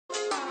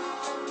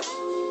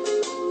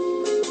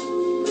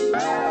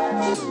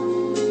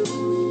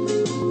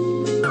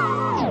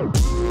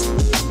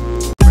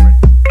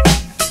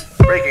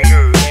Breaking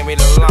news. The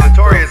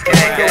notorious gang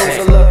has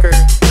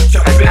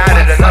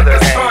added another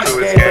gang to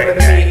his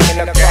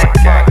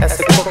gang. That's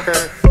the cooker.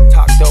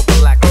 Talk dope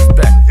and lack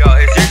respect. Yo,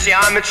 is your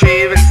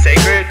geometry even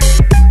sacred?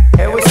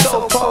 It was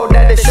so cold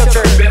that it shook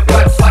her. Bit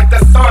wet like the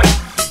sun.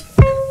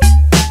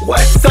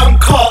 What some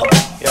call.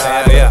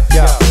 Yeah.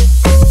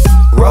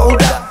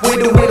 Rolled up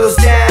with the windows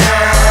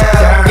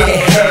down.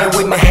 Getting head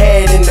with my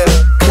head in the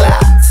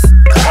clouds.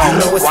 You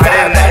know it's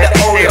time by the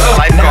older.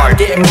 Now I'm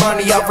getting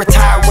money, I'll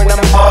retire when I'm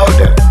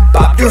older.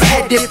 Bob your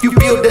head if you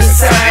feel the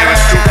sound.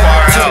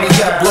 Turn me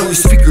up, blow your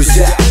speakers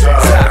out.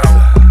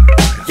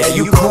 Yeah,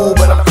 you cool,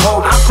 but I'm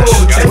cold.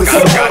 Shoot you with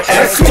some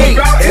SD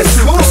and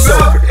super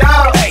soaker.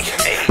 Hey,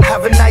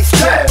 have a nice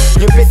trip.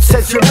 Your bitch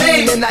says you're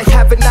mean and I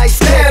have a nice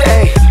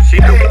day.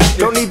 Hey,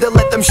 don't need to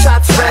let them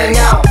shots ring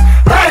out.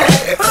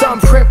 Hey, some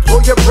print blow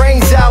your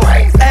brains out.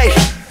 Hey,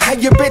 how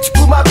your bitch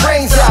blew my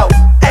brains out.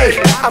 Hey,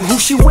 I'm who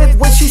she with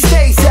when she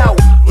stays out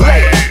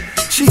late.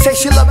 She say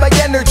she love my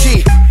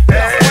energy.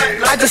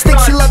 I just think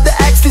she love the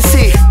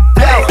ecstasy.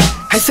 Yo,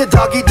 it's a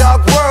doggy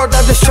dog world.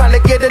 I'm just trying to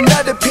get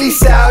another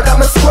piece out.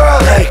 I'm a squirrel.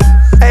 Hey,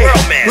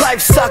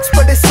 life sucks,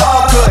 but it's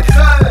all good.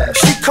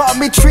 She called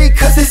me tree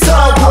cause it's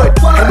all wood.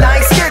 And I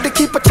ain't scared to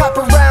keep a top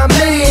around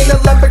me. Ain't a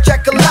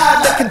lumberjack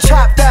alive that can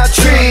chop down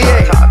tree.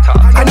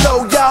 I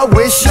know y'all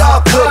wish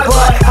y'all could,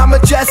 but I'ma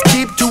just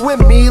keep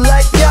doing me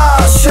like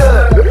y'all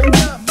should.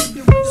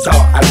 So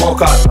I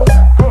woke up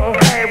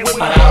and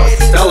I was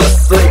still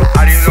asleep.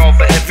 How do you know if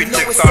a hippie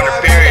chick's on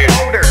her period?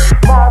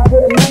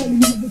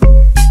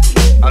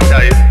 I'll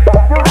tell you.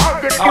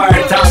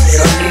 Alright, tell me,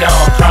 let me know.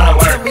 I'm trying to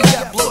work.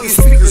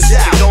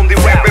 She's only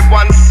wearing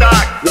one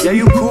sock. Yeah,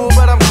 you cool,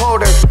 but I'm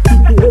colder.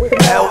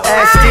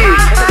 LSD.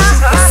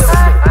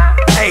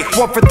 Hey,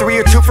 1 for 3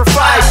 or 2 for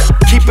 5.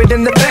 Keep it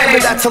in the family,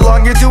 that's how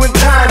long you're doing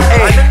time.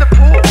 I'm in the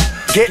pool.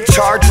 Get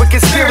charged with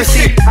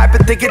conspiracy. I've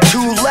been thinking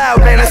too loud,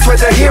 man, I swear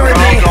they're hearing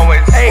me.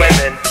 Hey,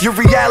 your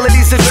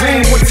reality's a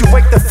dream. Once you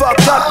wake the fuck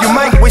up, you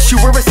might wish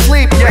you were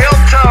asleep. Yeah,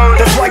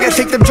 that's why I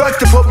take them drugs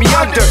to put me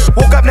under.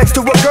 Woke up next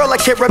to a girl, I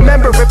can't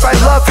remember if I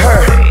love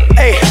her.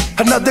 Hey,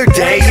 another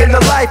day in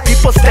the life.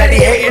 People steady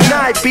hating,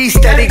 I be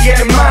steady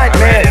getting mine,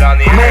 man.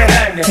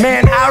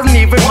 Man, I don't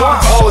even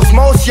want hoes.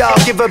 Most y'all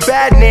give a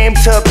bad name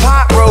to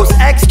pot roast.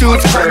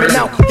 Ex-dudes climbing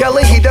out,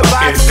 yelling he the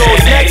box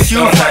goes next.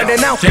 You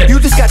finding out, you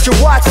just got your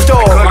watch stolen.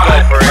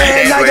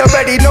 Man, I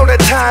already know the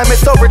time,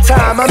 it's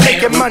overtime. I'm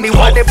making money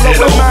while they blowing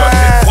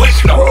mine.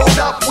 Rolled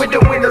up with the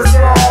windows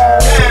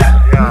down.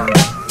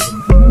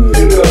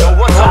 So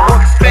what's a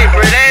book's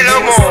favorite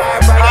animal?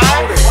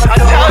 Huh? I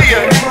tell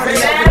you,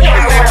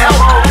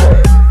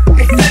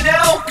 it's an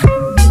elk.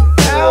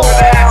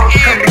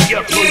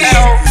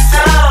 Elk.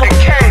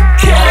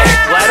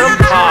 Let them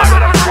talk.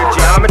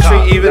 Geometry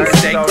even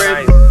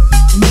sacred.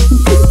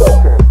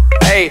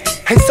 Hey,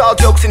 it's all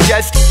jokes and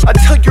jest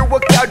until you're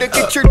worked out to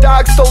get your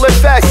dog stolen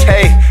fast.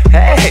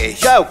 Hey,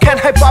 yo, can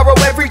I borrow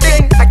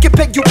everything? I can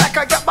pay you back,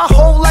 I got my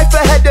whole life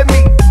ahead of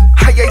me.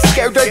 I ain't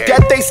scared of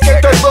death, they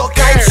scared of look,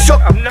 I ain't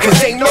shook.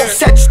 Cause ain't no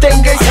such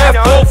thing as half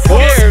full.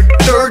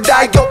 Third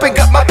eye open,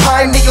 got my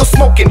pineal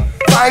smoking.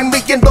 Find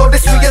me and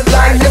notice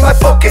realign in my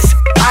focus.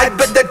 I've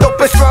been the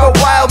dopest for a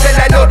while, man,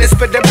 I know this,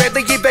 but I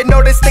barely even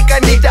notice. Think I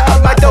need to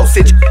up my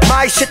dosage.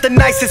 My shit the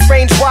nicest,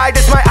 range wide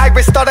as my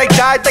iris. Thought I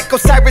died like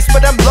Osiris,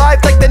 but I'm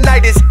live like the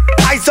night is.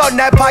 Eyes on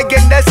that pie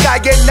in the sky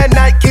in the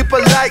night, keep a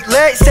light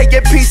lit. Say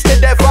a piece to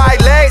that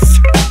violence.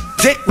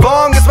 Dick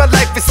wrong as my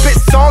life is spit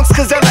songs,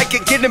 cause I like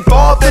it, get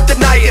involved and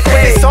deny it.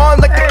 When it's on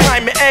like the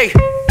climate, ayy.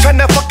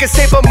 Tryna fucking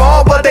save them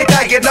all while they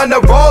dying on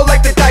the roll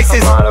like the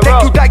dices.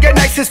 Thank you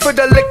Dionysus for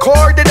the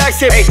liquor that I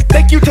sip.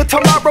 Thank you to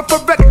Tomorrow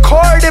for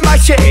recording my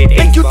shit.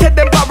 Thank you to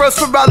them borrows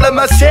for all of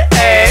my shit.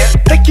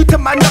 Thank you to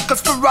my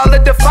knuckles for all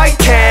of the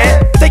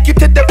fighting. Thank you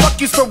to the fuck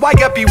yous for why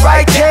I be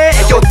writing.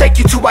 And yo, thank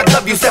you to I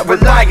love yous that were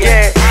lying.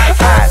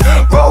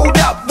 I rolled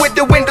up with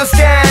the windows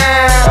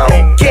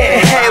down,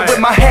 getting head with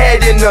my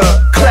head in the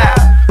cloud.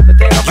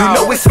 You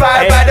know it's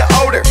fired by the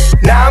odor.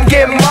 Now I'm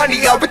getting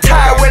money, I'll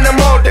retire when I'm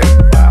older.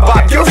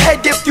 Bob your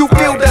head if you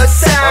feel the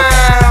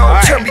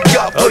sound. Turn me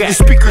up, blow your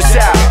speakers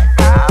out.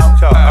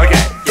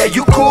 Yeah,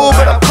 you cool,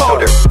 but I'm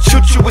colder.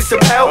 Shoot you with some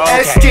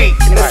LSD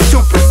and a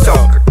super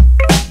soaker.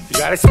 You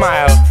gotta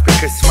smile,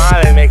 because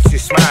smiling makes you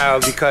smile.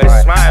 Because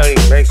smiling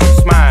makes you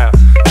smile.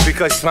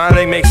 Because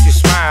smiling makes you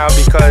smile.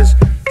 Because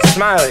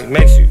smiling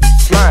makes you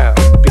smile.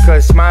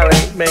 Because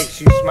smiling makes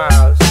you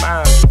smile.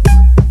 Smile.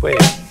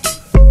 Wait,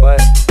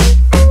 what?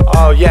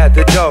 Oh yeah,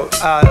 the joke.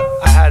 I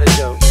had a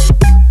joke.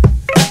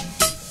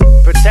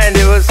 Pretend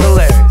it was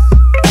hilarious.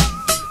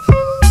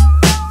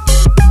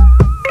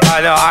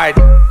 No, alright,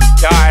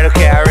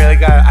 okay,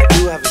 I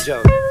do have a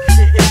joke.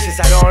 It's just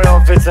I don't know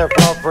if it's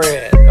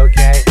appropriate,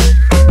 okay?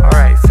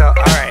 Alright,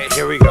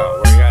 here we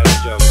go. We got a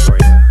joke for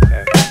you,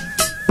 okay?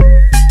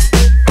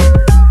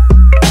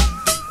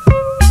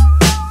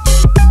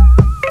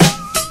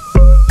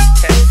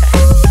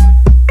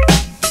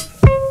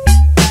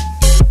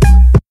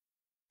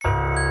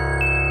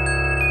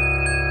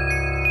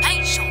 Hey,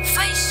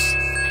 Face.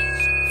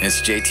 It's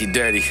JT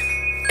Dirty,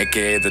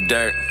 aka The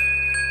Dirt.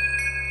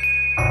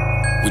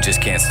 We just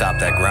can't stop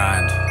that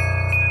grind.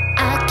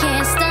 I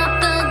can't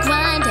stop the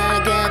grind.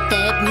 I got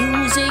that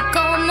music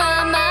on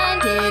my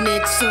mind, and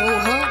it's so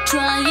hard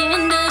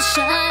trying to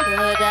shine,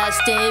 but I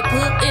stay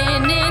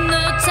putting in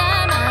the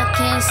time. I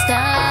can't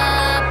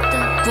stop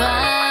the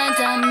grind.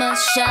 I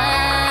must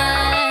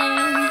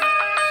shine.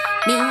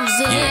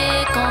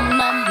 Music on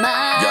my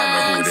mind, Y'all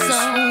know who it is.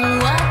 so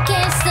I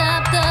can't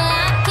stop the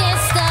grind.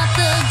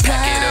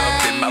 Pack it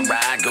up in my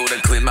ride, go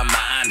to clear my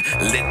mind.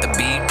 Let the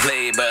beat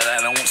play, but I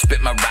don't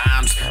spit my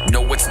rhymes.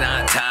 No, it's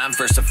not time,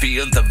 first I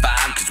feel the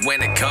vibe. Cause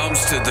when it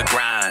comes to the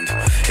grind,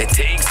 it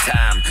takes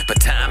time, but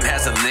time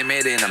has a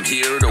limit, and I'm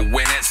here to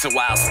win it. So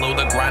I'll slow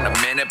the grind a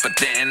minute, but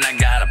then I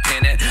gotta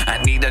pin it.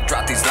 I need to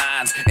drop these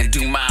lines and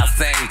do my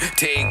thing,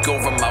 take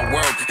over my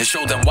world and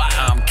show them why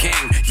I'm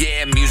king.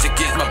 Yeah, music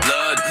is my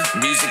blood,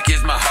 music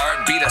is my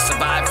heartbeat. I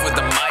survive for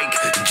the mic,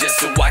 just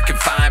so I can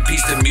find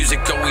peace. The music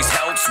always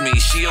helps me,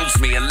 shields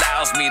me,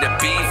 allows me to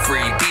be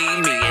free,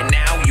 be me. And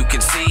now you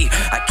can see,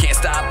 I can't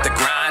stop the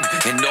grind,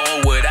 and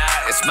nor would I.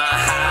 It's my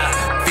high,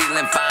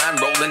 feeling fine,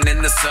 rolling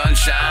in the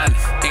sunshine.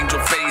 Angel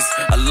face,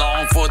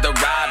 along for the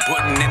ride,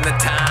 putting in the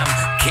time.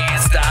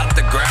 Can't stop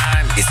the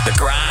grind, it's the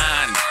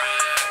grind.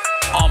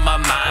 On my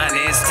mind,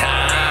 it's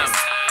time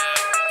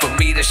for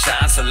me to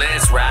shine, so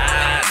let's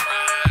ride.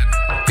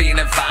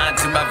 Feeling fine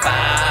to my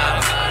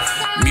vibe.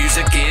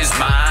 Music is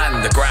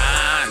mine, the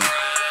grind.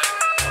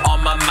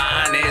 On my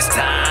mind, it's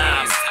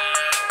time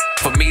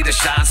for me to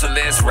shine, so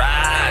let's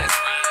ride.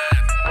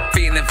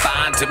 Feeling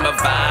fine to my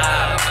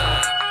vibe.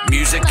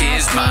 Music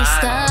is mine. I can't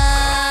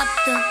stop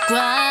the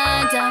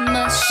grind. I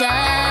must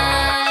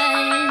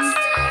shine.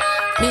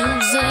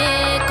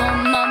 Music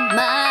on my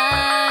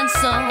mind,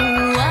 so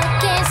I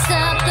can't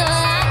stop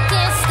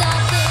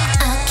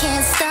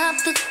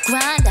the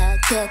grind. I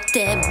got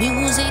that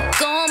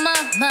music on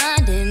my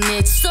mind, and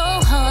it's so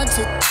hard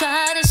to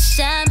try to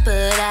shine,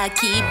 but I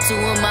keep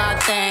doing my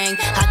thing.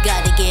 I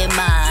gotta get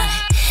mine.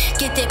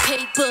 Get that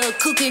paper,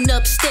 cooking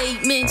up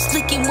statements,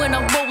 licking when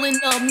I'm rolling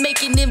up,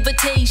 making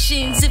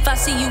invitations. If I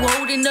see you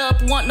holding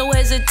up, want no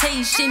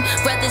hesitation.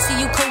 Rather see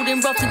you cold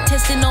and rough and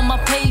testing on my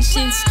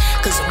patience.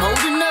 Cause I'm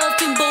old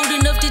enough and bold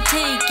enough to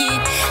take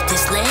it.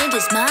 This land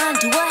is mine,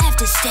 do I have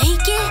to stake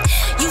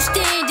it? You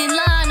stand in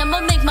line,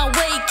 I'ma make my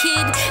way,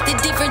 kid. The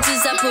difference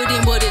is I put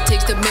in what it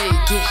takes to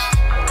make it.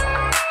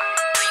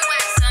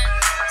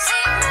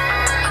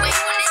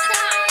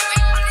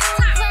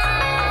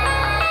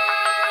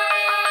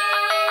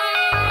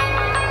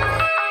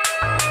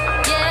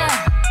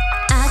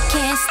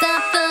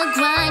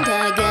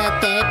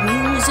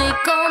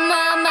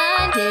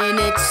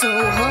 So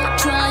hard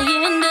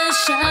trying to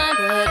shine,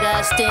 but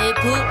I stay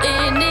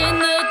putting in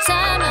the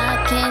time.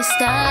 I can't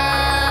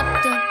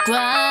stop the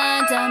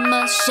grind, I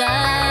must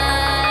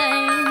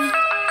shine.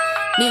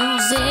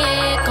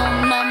 Music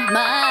on my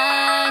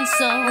mind,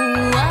 so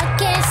I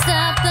can't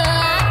stop the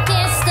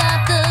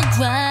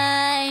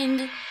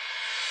grind.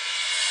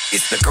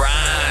 It's the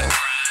grind.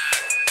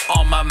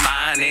 On my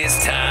mind,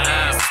 it's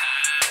time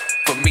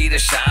for me to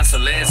shine, so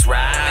let's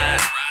ride.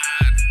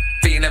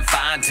 Feeling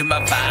fine to my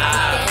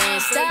vibe.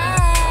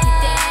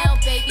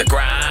 The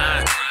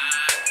grind.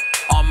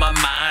 On my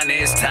mind,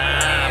 it's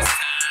time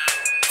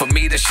for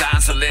me to shine,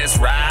 so let's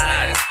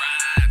ride.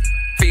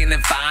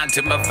 Feeling fine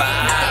to my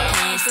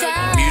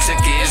vibe. Music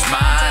is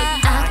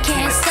mine. I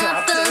can't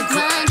stop the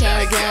grind.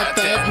 I got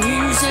that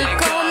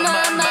music on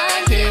my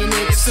mind, and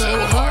it's so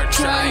hard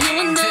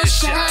trying to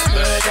shine,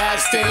 but I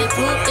stay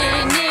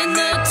putting in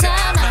the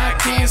time. I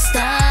can't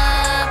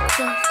stop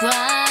the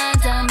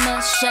grind. I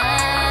must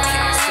shine.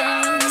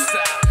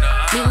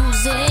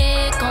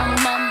 Music on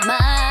my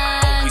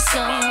mind, so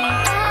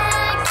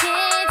I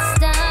can't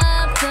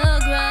stop the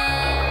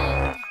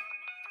grind.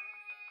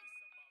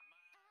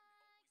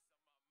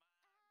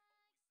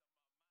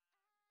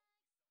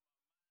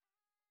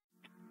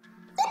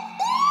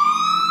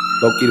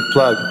 Loki the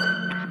plug.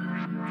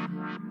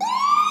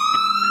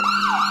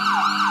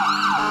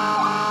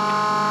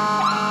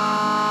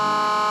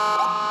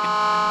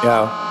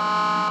 Yo,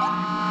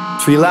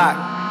 Tree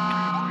Lock.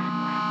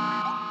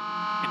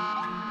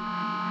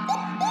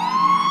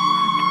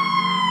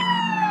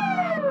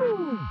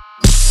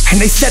 And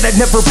they said I'd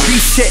never be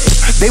shit.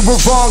 They were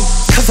wrong,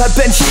 cause I've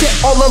been shit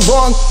all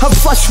along. I'm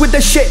flush with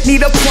the shit,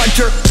 need a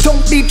plunger.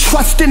 Don't need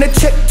trust in a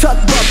TikTok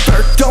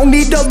lover. Don't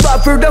need a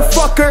lover to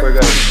fuck her.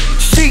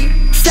 She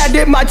sat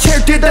in my chair,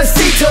 did the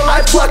seat till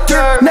I plucked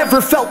her. Never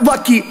felt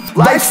lucky,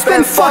 life's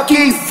been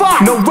fucky.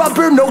 No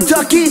rubber, no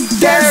ducky.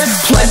 There's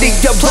plenty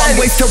of wrong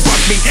ways to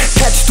rub me.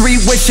 Catch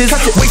 3 wishes,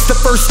 waste the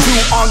first 2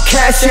 on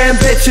cash and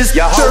bitches.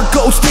 Third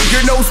goes to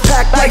your nose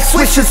packed like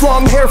swishes.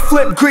 Long hair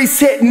flip, grease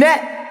hit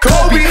net.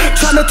 Kobe,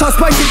 tryna toss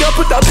spicy up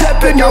with the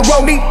pep in your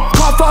roni.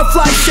 Cough on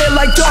fly shit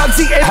like dogs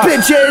eating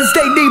bitches.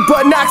 They need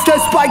but knocks to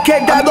spike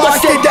it. I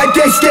lost it, that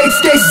this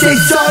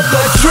on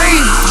the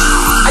tree.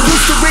 I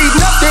used to read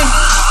nothing.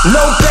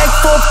 No bank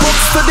for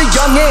books for the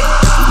youngin'.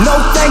 No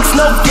thanks,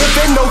 no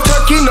giving, no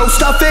turkey, no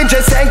stuffing.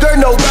 Just anger,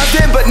 no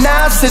loving. But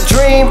now it's a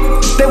dream.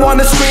 They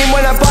wanna scream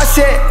when I bust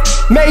it.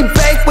 Made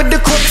bank with the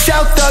crooks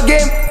out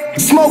thugging.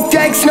 Smoke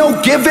tanks, no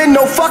giving,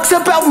 no fucks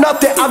about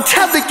nothing. I'm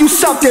telling you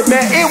something,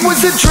 man, it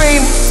was a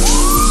dream.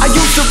 I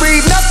used to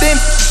read nothing.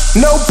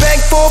 No bank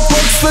for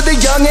books for the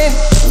youngin'.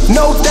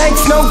 No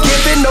thanks, no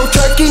giving, no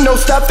turkey, no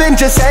stuffing.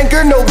 Just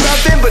anger, no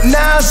loving, but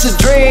now it's a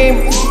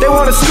dream. They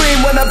wanna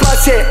scream when I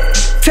bust it.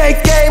 Take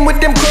aim with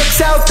them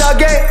crooks out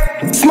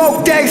thugging.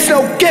 Smoke tanks,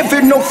 no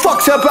giving, no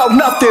fucks about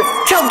nothing.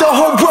 Tell the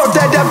whole world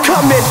that I'm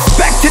coming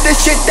back to the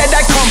shit that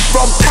I come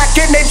from.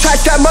 Packing they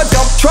trash out my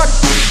dump truck.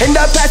 In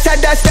the past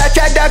had that stash,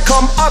 had that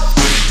come up.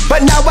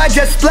 But now I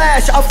just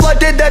splash. I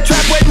flooded the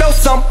trap with no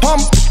sump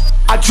pump.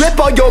 I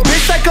drip on your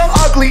bitch like I'm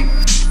ugly.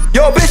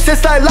 Your bitch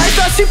just like life,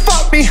 now she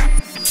fuck me.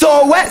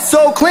 So wet,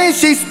 so clean,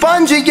 she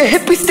spongy. Your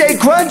hippies stay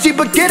grungy,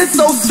 but get it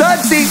so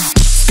sudsy.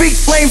 Speak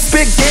flame,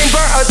 spit game,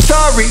 burn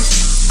Atari.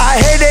 I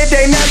hate it,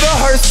 they never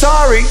heard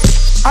sorry.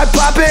 I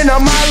pop in a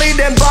Molly,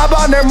 then bob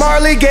on their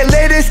Marley. Get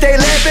lit and stay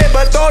livid,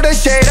 but throw the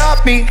shade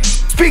off me.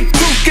 Speak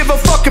truth, give a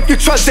fuck if you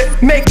trust it.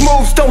 Make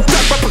moves, don't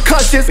duck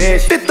repercussions.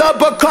 Fit the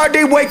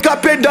Bacardi, wake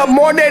up in the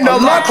morning.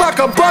 Alarm clock,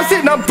 I'm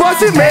buzzing, man,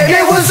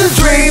 it was a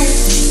dream.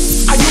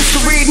 I used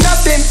to read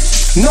nothing.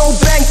 No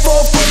bank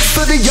for books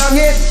for the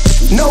youngin'.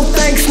 No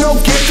thanks, no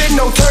giving,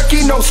 no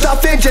turkey, no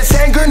stuffing. Just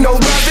anger, no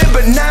loving,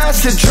 but now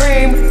it's a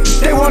dream.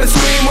 They wanna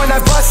scream when I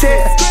bust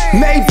it.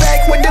 Made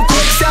bank with the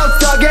crooks out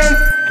thuggin'.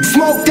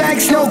 Smoke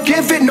tanks, no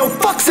giving, no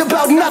fucks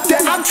about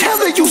nothing. I'm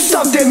telling you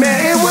something,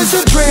 man, it was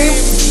a dream.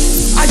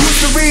 I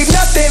used to read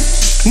nothing.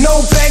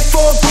 No bank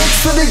for books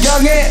for the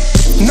youngin'.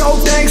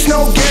 No thanks,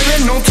 no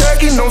giving, no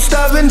turkey, no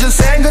stuffing. Just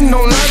anger,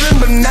 no loving,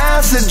 but now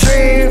it's a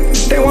dream.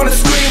 They wanna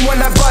scream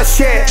when I bust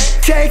it.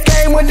 Take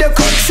aim when the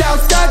crooks out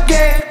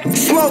thuggin'.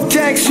 Smoke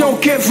tanks, no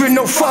giving,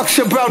 no fucks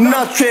about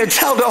nothing.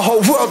 Tell the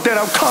whole world that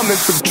I'm coming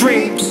for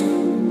dreams.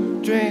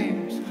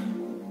 Dreams,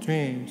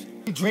 dreams.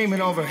 You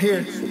dreaming over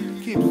here.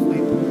 Keep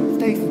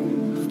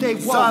sleeping, stay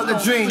woke.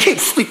 Solid dreams. Keep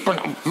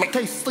sleeping,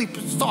 stay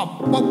sleeping,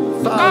 stop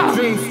woke. Solid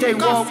dreams, stay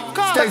woke,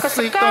 stay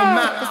sleep, don't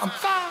matter.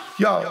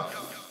 Yo,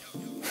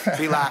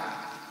 be like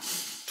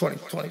 20.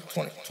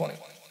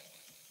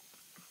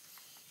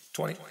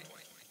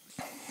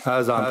 I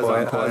was on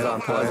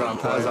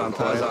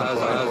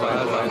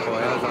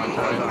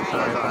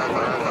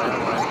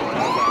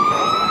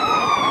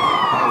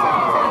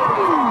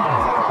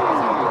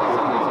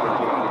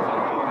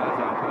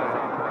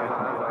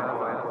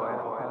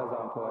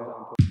point.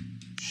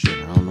 Shit,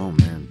 I don't know,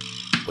 man.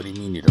 What do you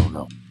mean you don't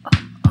know? I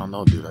don't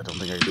know, dude. I don't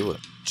think I can do it.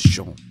 Just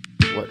show him.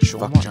 What? Show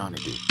him what? Johnny,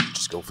 dude.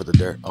 Just go for the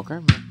dirt. Okay,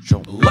 man. Show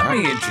him. Let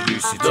me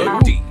introduce you to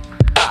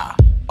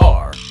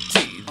D-I-R-T,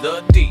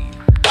 the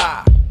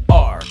D-I-R-T,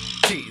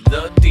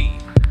 the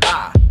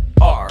D-I-R-T.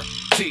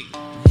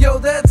 Yo,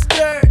 that's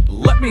dirt.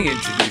 Let me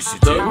introduce you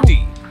to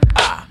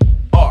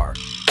D-I-R-T,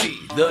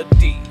 the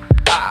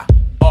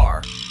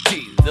D-I-R-T,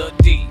 the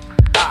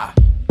D-I-R-T.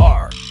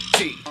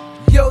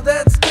 Yo,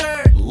 that's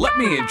dirt. Let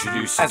me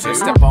introduce you to. As I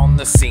step on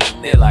the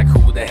scene, they're like,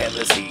 who the hell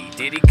is he?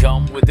 Did he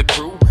come with the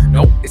crew?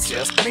 Nope, it's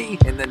just me,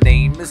 and the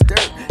name is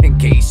Dirt. In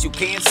case you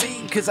can't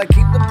see, cause I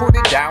keep to put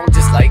it down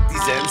just like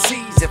these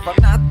MCs. If I'm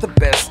not the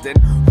best, then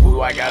who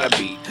do I gotta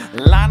beat?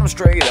 Line them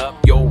straight up,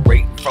 yo,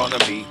 right in front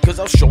of me. Cause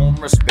I'll show them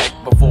respect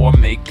before I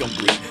make them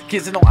bleed.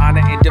 Kids no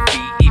honor in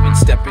defeat, even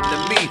stepping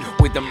to me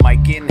with the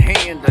mic in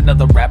hand.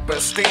 Another rapper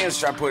stands,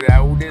 try to put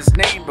out his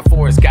name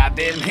before his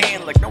goddamn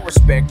hand. Like no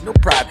respect, no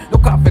pride, no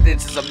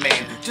confidence as a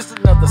man. Just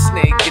another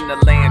snake in the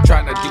land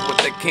trying to do what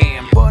they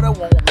can. But I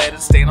won't let it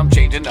stand, I'm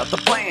changing up the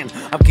plan.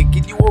 I'm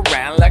kicking you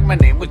around like my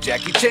name was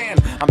Jackie Chan.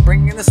 I'm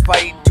bringing this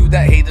fight to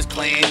that haters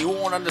clan. You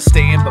won't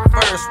understand, but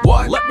first,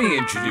 what? Let me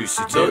introduce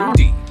you to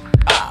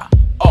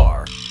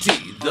D-I-R-T,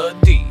 the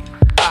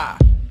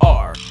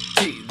D-I-R-T,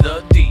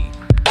 the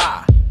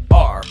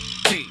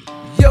D-I-R-T.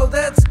 Yo,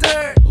 that's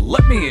dirt.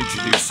 Let me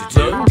introduce you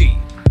to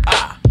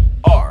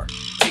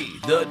D-I-R-T,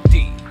 the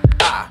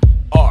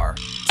D-I-R-T,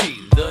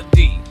 the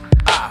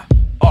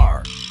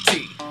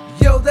D-I-R-T.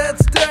 Yo,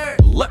 that's dirt.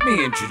 Let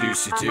me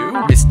introduce you to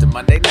Mr.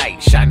 Monday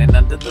Night, shining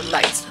under the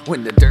lights.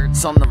 When the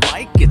dirt's on the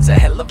mic, it's a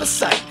hell of a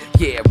sight.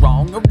 Yeah,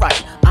 wrong or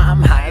right,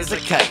 I'm high as a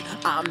kite.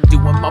 I'm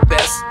doing my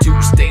best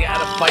to stay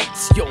out of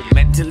fights. Yo,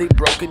 mentally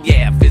broken,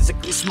 yeah,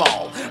 physically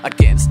small.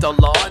 Against the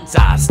odds,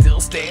 I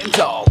still stand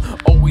tall.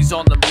 Always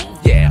on the move,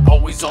 yeah,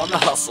 always on the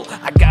hustle.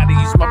 I gotta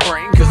use my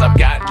brain, cause I've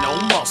got no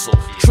muscle.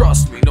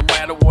 Trust me, no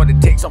matter what it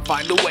takes, I'll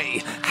find a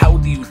way. How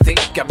do you think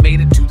I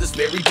made it to this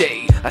very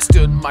day? I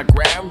stood my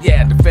ground,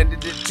 yeah,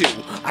 defended it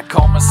too. I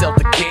call myself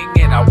the king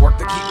and I work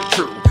to keep it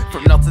true.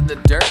 From nothing to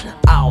dirt,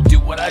 I'll do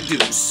what I do.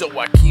 So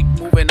I keep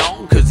moving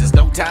on, cause there's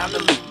no time to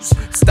lose.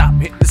 Stop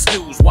hitting the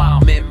snooze while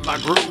I'm in my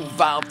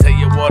groove. I'll tell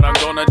you what I'm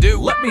gonna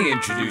do. Let me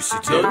introduce you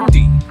to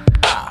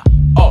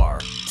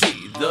D-I-R-T,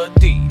 the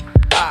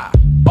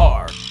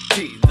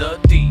D-I-R-T, the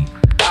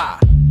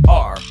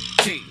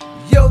D-I-R-T.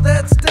 Yo,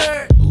 that's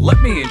dirt.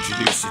 Let me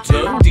introduce you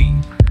to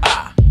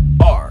D-I-R-T,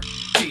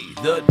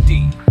 the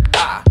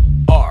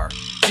D-I-R-T,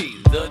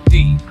 the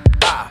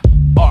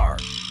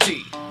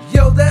D-I-R-T.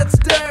 Yo, that's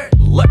dirt.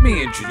 Let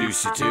me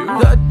introduce you to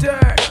the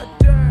dirt.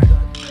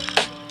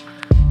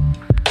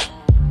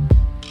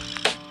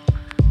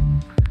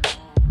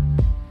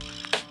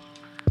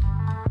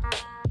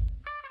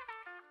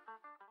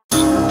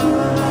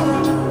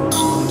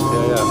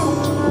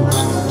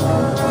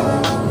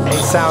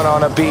 sound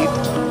on a beat.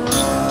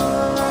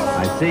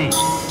 I see.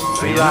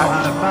 So you know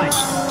how to fight.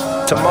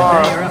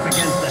 Tomorrow. You're up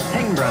against the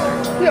Ting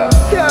brothers. Yeah.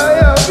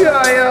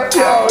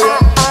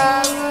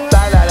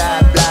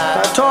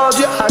 I told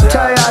you, I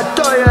tell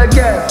you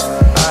again.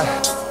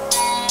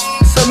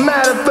 It's a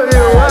matter for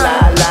you,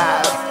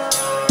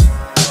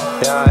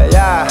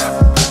 Yeah.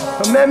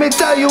 But let me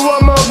tell you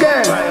one more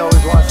again. I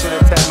always want you to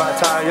take my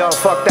time. Yo,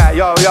 fuck that.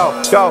 Yo.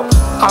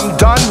 I'm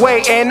done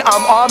waiting.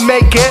 I'm on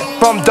make it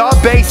from the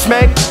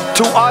basement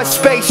to a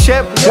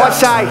spaceship.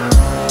 Once I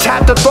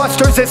tap the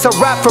thrusters, it's a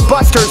rap for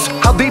busters.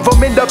 I'll leave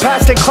them in the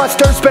past in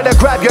clusters. Better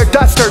grab your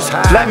dusters.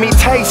 Let me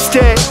taste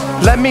it.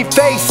 Let me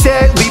face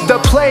it. Leave the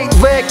plate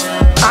licked.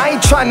 I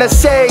ain't tryna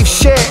save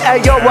shit.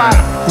 Ayo, I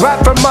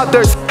rap for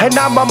mothers, and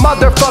I'm a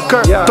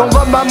motherfucker. Don't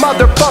love my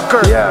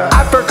motherfucker.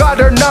 I forgot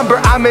her number.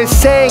 I'm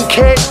insane,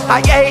 kid.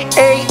 I ate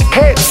 8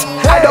 hits.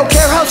 I don't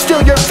care how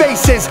still your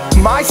face is.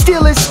 My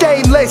steel is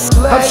stainless.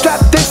 I'm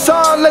strapped this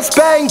on. Let's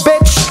bang,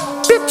 bitch.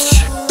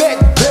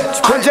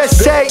 And just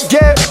say,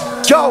 yeah,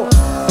 yo.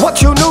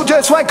 What you knew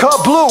just went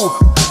kabloo.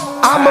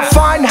 I'ma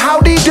find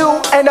howdy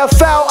do and a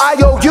foul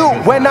IOU.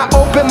 When I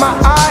open my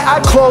eye, I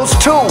close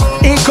too.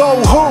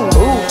 Ego who?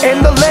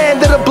 In the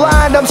land of the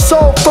blind, I'm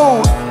soul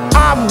food.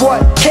 I'm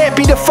what can't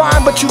be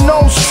defined, but you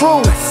know's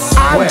true.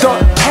 I'm the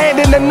hand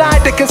in the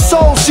night that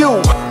consoles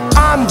you.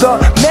 I'm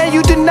the man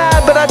you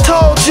denied, but I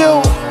told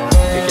you.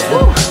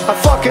 I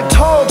fucking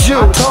told you.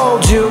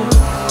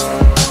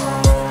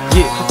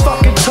 I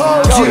fucking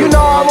told you. You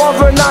know I'm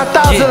over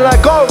 9,000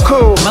 like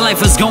Goku. My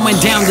life was going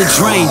down the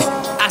drain.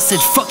 I said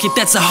fuck it,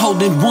 that's a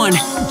hole in one.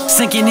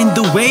 Sinking in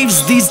the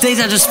waves, these days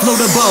I just float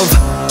above.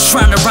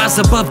 Trying to rise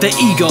above the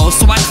ego,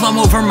 so I climb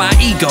over my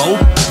ego.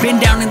 Been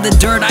down in the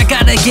dirt, I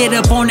gotta get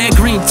up on that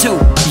green too.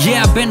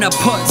 Yeah, I've been a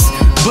putz,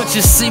 but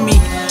you see me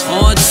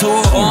on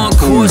tour, on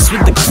course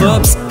with the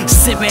clubs.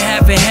 Sipping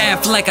half and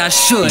half like I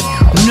should.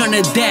 None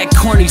of that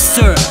corny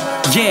syrup.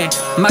 Yeah,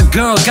 my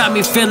girl got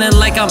me feeling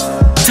like I'm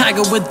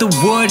Tiger with the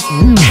wood.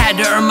 Had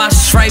to earn my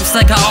stripes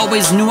like I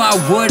always knew I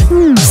would.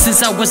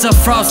 Since I was a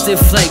frosted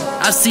flake,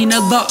 I've seen a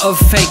lot of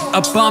fake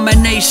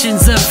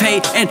abominations of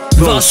hate and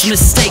lost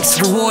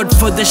mistakes. Reward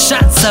for the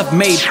shots I've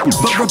made,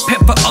 but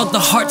repent for all the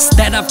hearts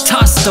that I've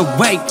tossed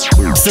away.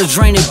 So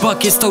draining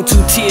buckets, throw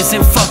 2 tears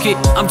and fuck it,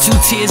 I'm 2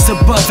 tiers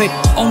above it.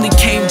 Only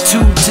came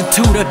to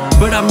tutor,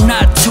 but I'm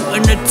not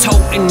tooting a toe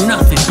and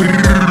nothing.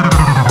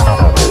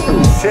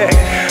 Sick.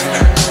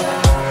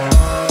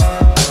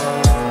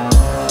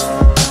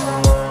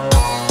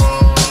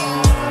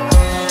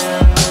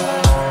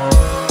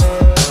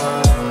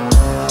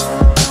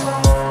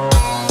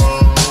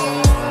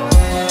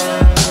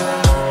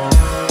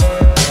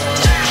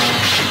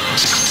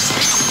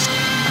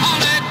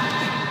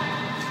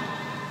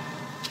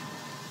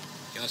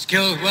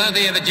 Skills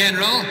worthy of a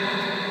general.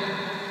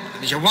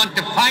 And if you want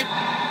to fight,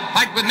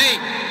 fight with me.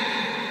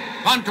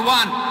 1 to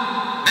 1,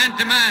 man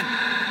to man.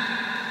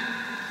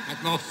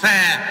 Much more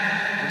fair.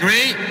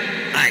 Agree?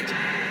 Right.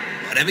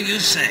 Whatever you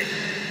say.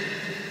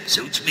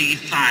 Suits me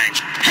fine.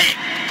 Hey!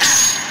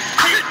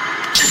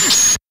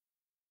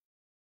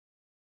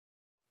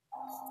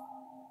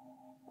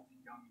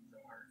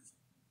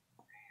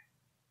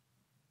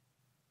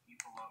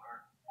 People of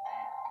Earth,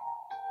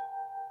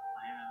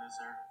 land of this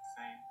earth,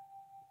 fame.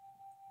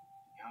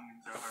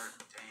 Youngins are hurt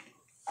and tame.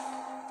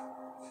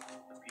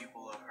 The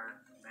people are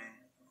hurt and man.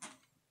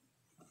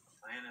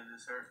 Land of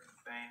this earth and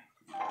fame.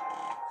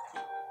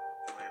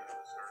 Land of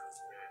this earth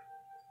and fame.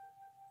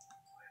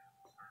 Land of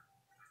this earth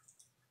and fame.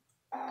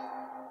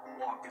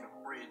 Walking a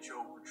bridge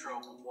over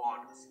troubled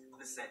waters.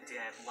 This that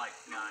dad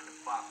life 9 to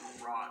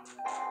 5 rod.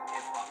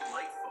 Hip-hop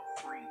life for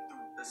free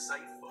through the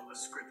cipher. A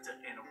scripter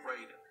and a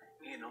writer.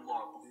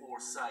 Analog before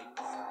sight.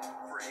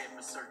 Forever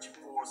searching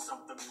for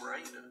something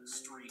brighter.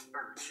 Street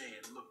urchin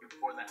looking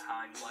for that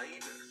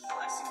highlighter.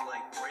 Classy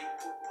like Ray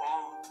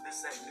Poupon.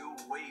 This that new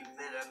wave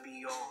that I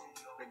be on.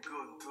 The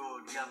good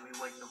got me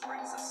like the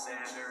rings of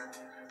Saturn.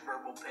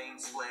 Verbal pain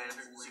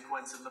splattered,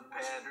 sequencing the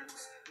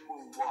patterns.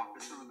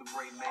 Moonwalking through the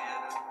gray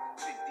matter.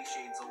 50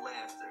 shades of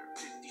laughter,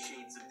 50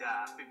 shades of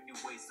die.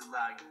 50 ways to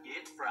lie and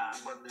get fried.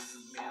 But there's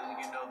a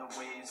million other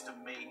ways to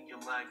make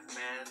your life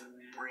matter.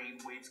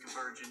 Brain waves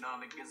converging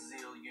on a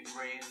gazillion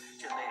grand.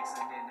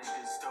 Chillaxing in a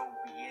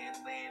dystopian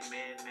land,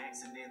 man.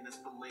 Maxing in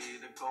this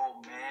political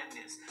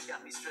madness.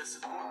 Got me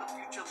stressing for the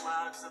future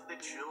lives of the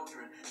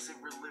children.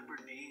 Civil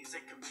liberties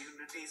and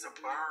communities are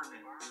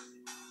burning.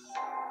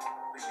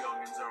 The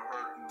youngins are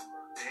hurting,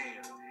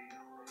 damn.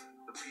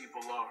 The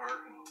people are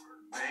hurting,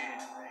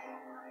 man.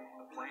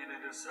 The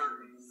planet is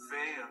hurting,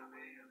 fam.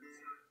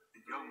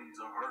 The youngins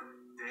are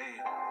hurting,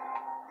 damn.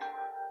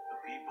 The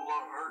people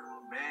are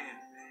hurting, man.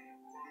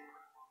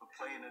 The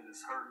planet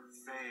is hurting,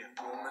 fam.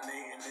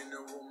 Ruminating in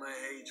the woman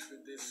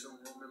hatred. There's some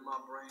room in my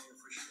brain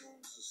for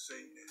shrooms to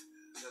say.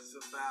 That's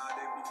about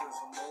it because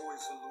I'm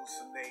always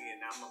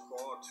hallucinating. I'm a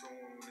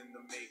cartoon in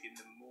the making.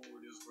 The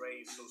mood is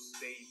raised, so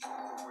stay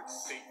tuned for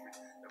it's sacred.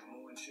 The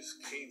moon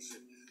just caves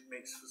it,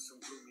 makes for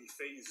some gloomy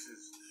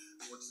faces.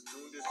 What's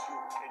doing this you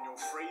and your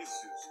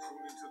phrases,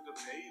 crooning to the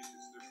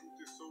pages. The truth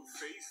is so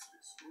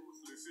faceless,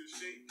 ruthless and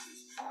shady.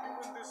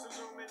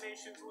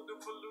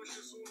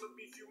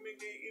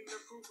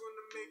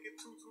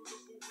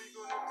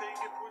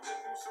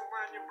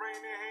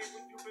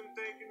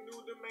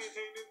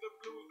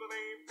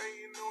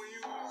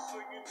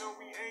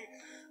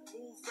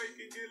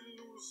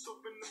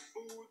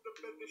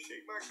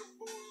 Shake my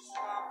caboose,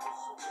 so I'm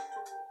pursuing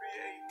to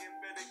create and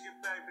better get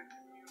back to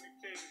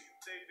communicating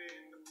data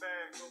in the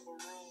back of a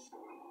room.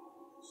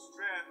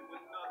 Strapped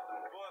with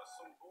nothing but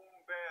some boom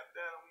bap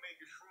that'll make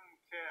a shroom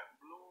cat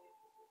bloom.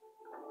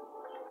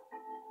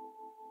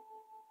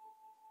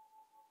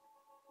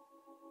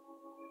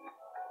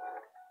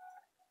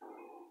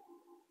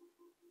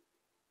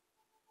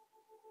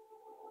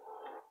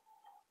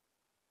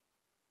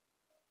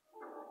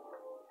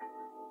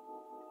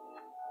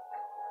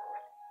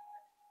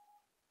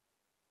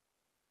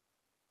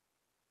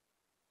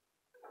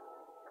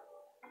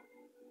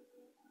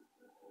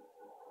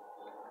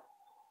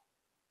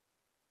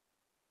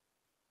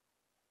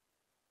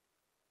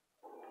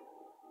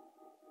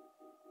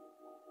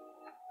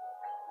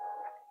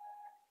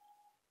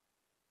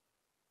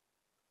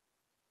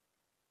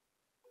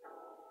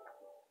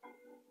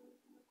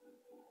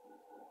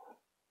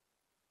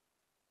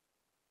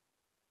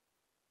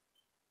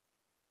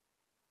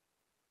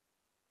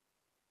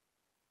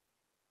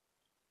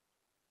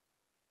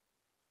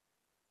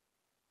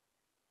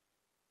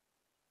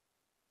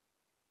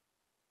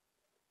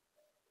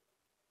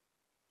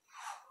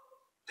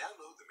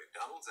 Download the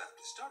McDonald's app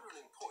to start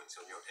earning points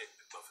on your Egg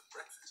McMuffin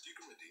breakfast you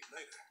can redeem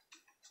later.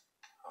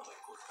 I'll have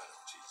a quarter pound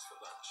of cheese for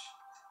lunch.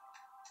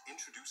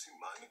 Introducing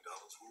My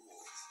McDonald's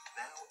Rewards.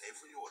 Now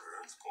every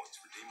order earns points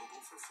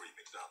redeemable for free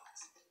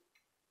McDonald's.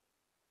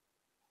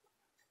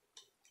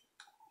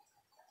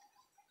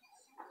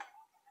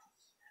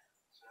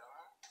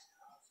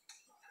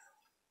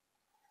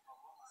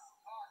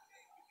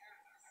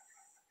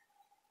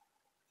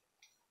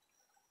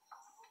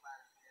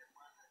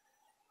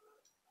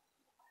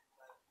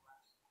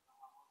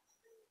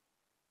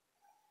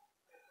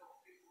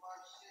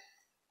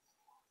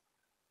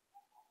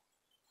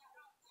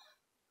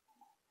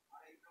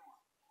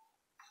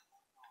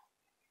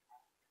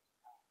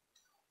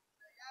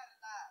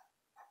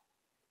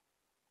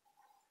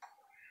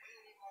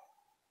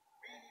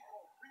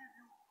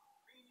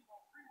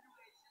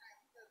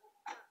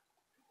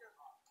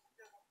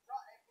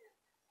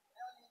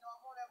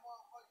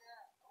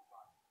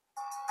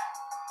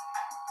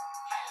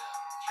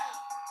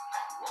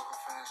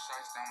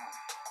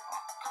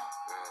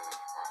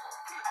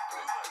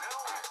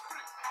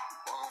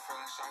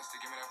 To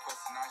give me that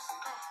pussy nicely.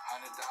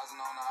 100,000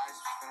 on the ice,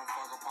 finna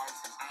fuck a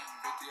Pisces.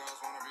 50 O's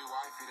wanna be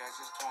wifey,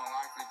 that's just too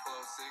unlikely. Pull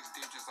up 6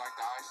 deep just like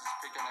the ISIS.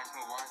 Pick your next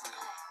move wisely.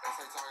 They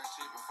say talk is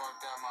cheap, but fuck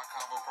that, my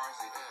combo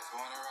pricey.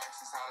 200 racks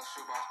inside a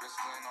shoebox,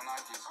 bitches ain't no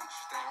Nikes.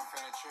 She think I'm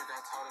finna trick, I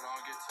told her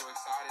don't get too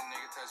excited.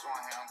 Nigga touch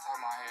one hand on top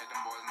of my head,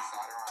 them boys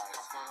inside the ride.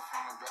 I fuck her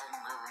from the back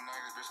and grip her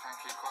niggas, bitch can't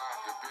keep quiet.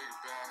 The big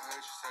bad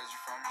hood, she said you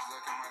from is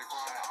looking mighty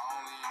quiet. I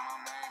only eat my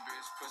main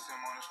bitch, pussy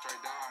him on a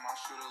straight dive. My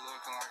shooter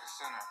looking like a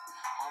center.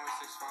 Homie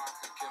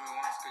 6'5", could kill me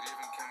once, could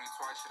even kill me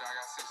twice. Shit, I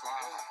got 6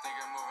 lives. I think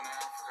I'm moving to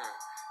Africa.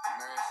 I'm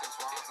married 6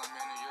 wives, I'm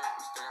in New York.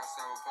 We still got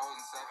 7 poles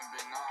and 7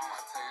 big knobs.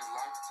 I take his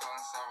life,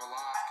 telling several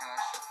lies. Can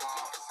that shit fly?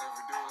 Cause if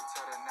we do it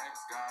to the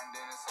next guy, and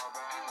then it's all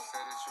bad. I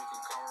said that you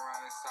could come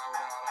around inside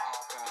without a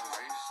hot pass.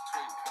 I used to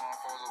tweet, pulling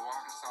foes to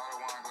walk inside a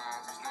wine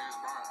glass. These niggas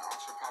burnt,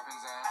 ultra popping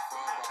Zans, full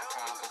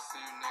bypass. I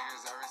see you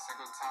niggas every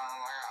single time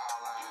like an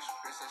eyelash.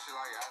 Bitch, that shit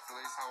like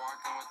athletes, I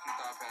walked in with them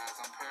thigh pads.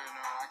 I'm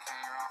paranoid, I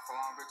can't around for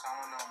long, bitch, I'm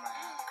a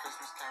nomad.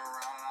 Christmas came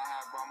around and I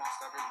had bought my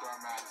stepping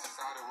doormats.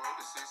 Decided with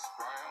the seats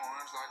bright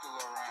orange like the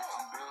little rats.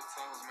 I'm built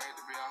tough, was made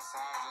to be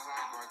outside just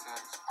like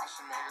Gore-Tex. I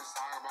should make a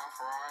song about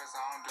Ferraris,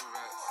 I don't do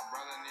vets. My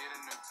brother need a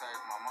new tech,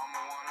 my mama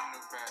want a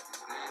new pack.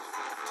 These niggas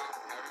flip-flop,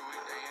 every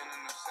week they in a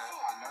new set.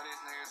 I know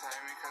these niggas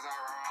hate me cause I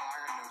run around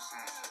like a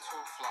nuisance.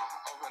 Too fly,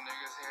 open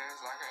niggas' heads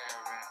like an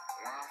air vent.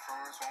 Where I'm from,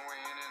 it's one way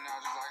in and out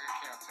just like a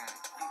camp tent.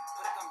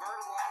 Put a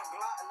convertible on the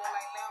Glock, look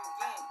like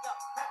Lamborghini.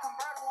 Put a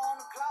convertible on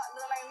the Glock,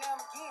 look like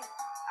Lamborghini.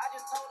 I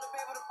just told the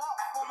baby to fuck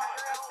before my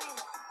girl see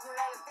me. Put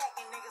that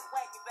stacking niggas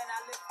whack, you better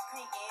not lift the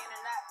pinky. In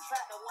and out the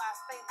trap to where I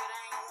stay, but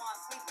I ain't one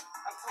sleeping.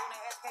 I'm told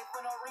that SK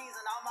for no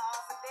reason, all my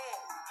off are dead.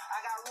 I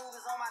got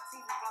rubies on my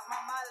teeth, plus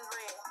my mind is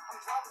red. I'm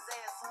drop his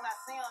ass soon I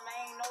see him,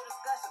 ain't no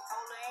discussion.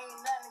 Told her ain't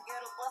nothing to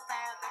get a bust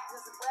down, that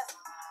pussy bustin'.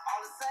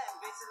 All of a sudden,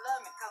 bitches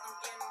love me, cause I'm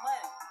getting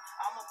money.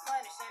 I'ma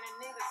punish, and the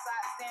niggas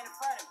side stand in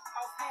front of me. I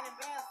was spending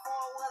bands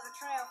before it was a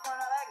trend in front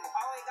of ugly.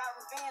 Always got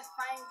revenge, if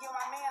I ain't get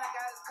my man, I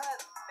got his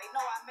cousin. They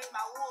know I made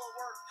my wood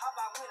work, hop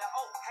out with it,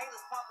 oh,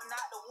 haters popping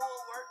out the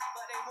woodwork,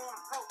 but they want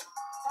approach.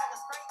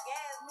 Talking straight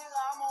gas, nigga,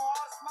 I'm on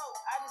all the smoke.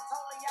 I just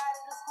told a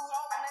yachty to scoot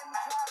over, let me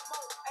try the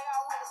boat. Hey, I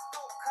with a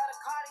scope, cut a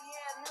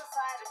Cartier in this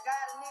side,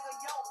 got a nigga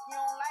yoke.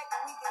 You don't like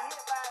it, we can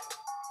hit by it.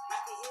 We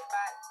can hit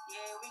by it,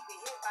 yeah, we can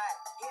hit by it.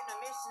 Getting a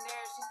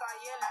missionary, she start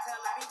yelling,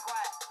 tell her be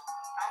quiet.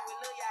 I'm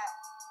with Lil Yacht,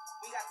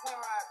 we got 10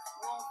 rods.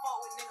 We don't fuck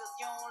with niggas,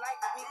 you don't like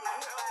it, we can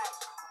hit by it.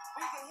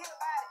 We can hit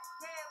by it,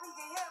 yeah, we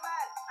can hit by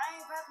it. I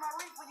ain't pass my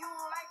reefer, you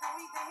don't like it,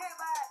 we can hit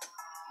by it.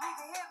 We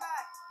can hit by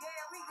it,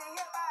 yeah, we can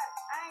hit by it.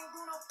 I ain't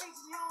do no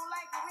features, you don't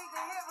like it, we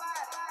can hit by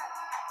it.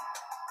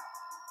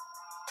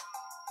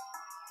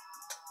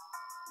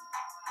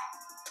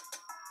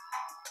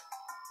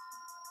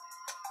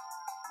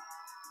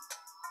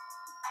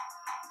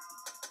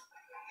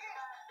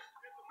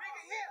 We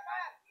can hit by it.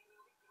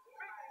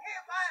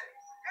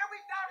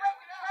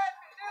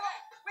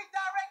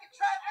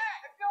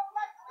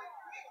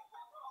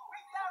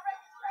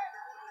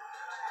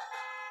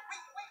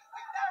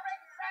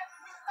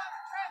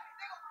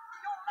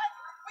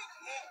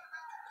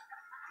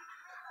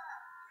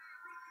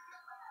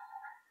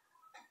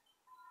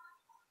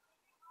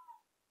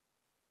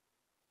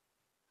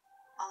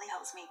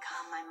 helps me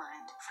calm my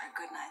mind for a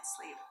good night's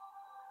sleep.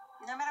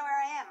 No matter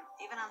where I am,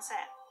 even on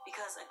set.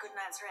 Because a good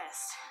night's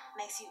rest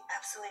makes you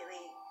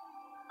absolutely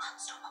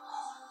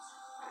unstoppable.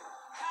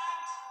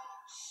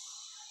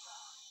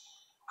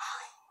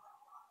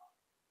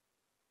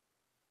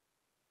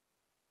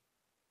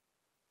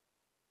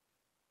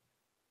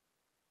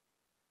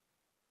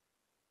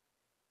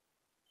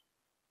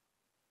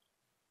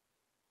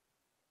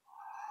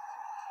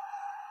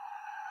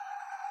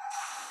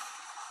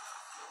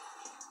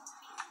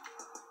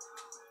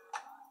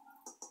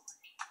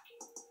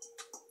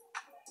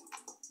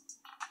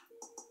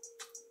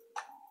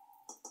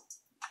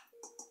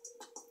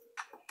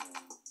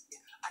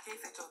 I can't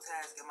fit your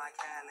task in my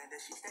calendar.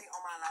 She stay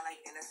on my line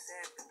like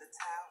intercept in the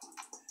tower.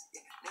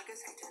 Yeah,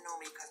 niggas hate to know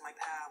me cause my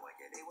power.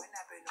 Yeah, they went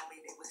napping on me,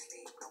 they would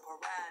sleep, no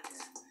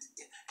paralysis.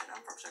 Yeah, and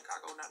I'm from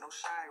Chicago, not no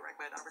Chirac,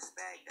 but I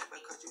respect that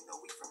because you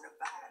know we from the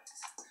vibes.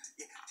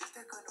 Yeah, just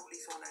a good new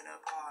lease on an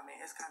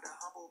apartment. It's kinda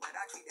humble, but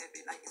I treat that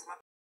bitch like it's my